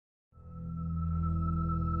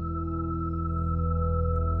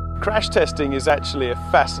Crash testing is actually a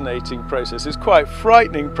fascinating process. It's quite a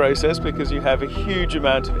frightening process because you have a huge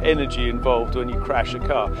amount of energy involved when you crash a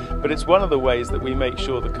car, but it's one of the ways that we make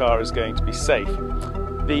sure the car is going to be safe.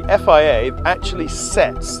 The FIA actually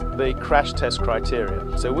sets the crash test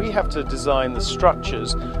criteria. So we have to design the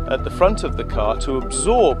structures at the front of the car to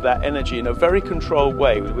absorb that energy in a very controlled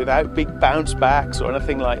way without big bounce backs or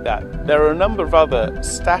anything like that. There are a number of other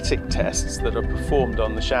static tests that are performed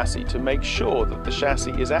on the chassis to make sure that the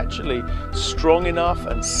chassis is actually strong enough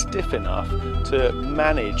and stiff enough to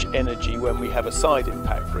manage energy when we have a side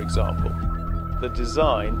impact, for example. The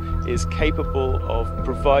design is capable of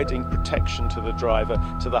providing protection to the driver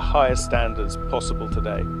to the highest standards possible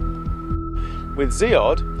today. With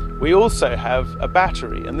ZEOD, we also have a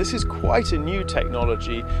battery, and this is quite a new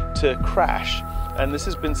technology to crash. And this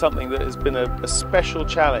has been something that has been a special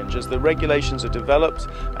challenge as the regulations are developed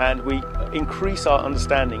and we increase our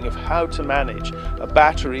understanding of how to manage a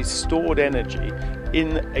battery's stored energy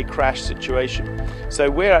in a crash situation. So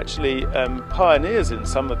we're actually pioneers in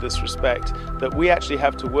some of this respect, that we actually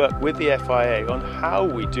have to work with the FIA on how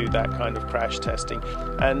we do that kind of crash testing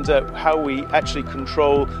and how we actually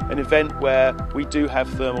control an event where we do have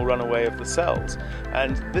thermal runaway of the cells.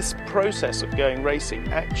 And this process of going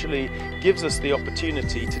racing actually gives us the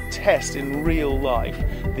opportunity to test in real life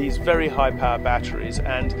these very high power batteries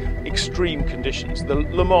and extreme conditions. The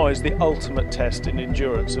Le Mans is the ultimate test in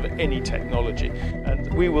endurance of any technology,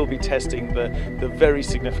 and we will be testing the very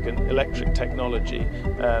significant electric technology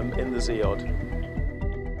in the ZEOD.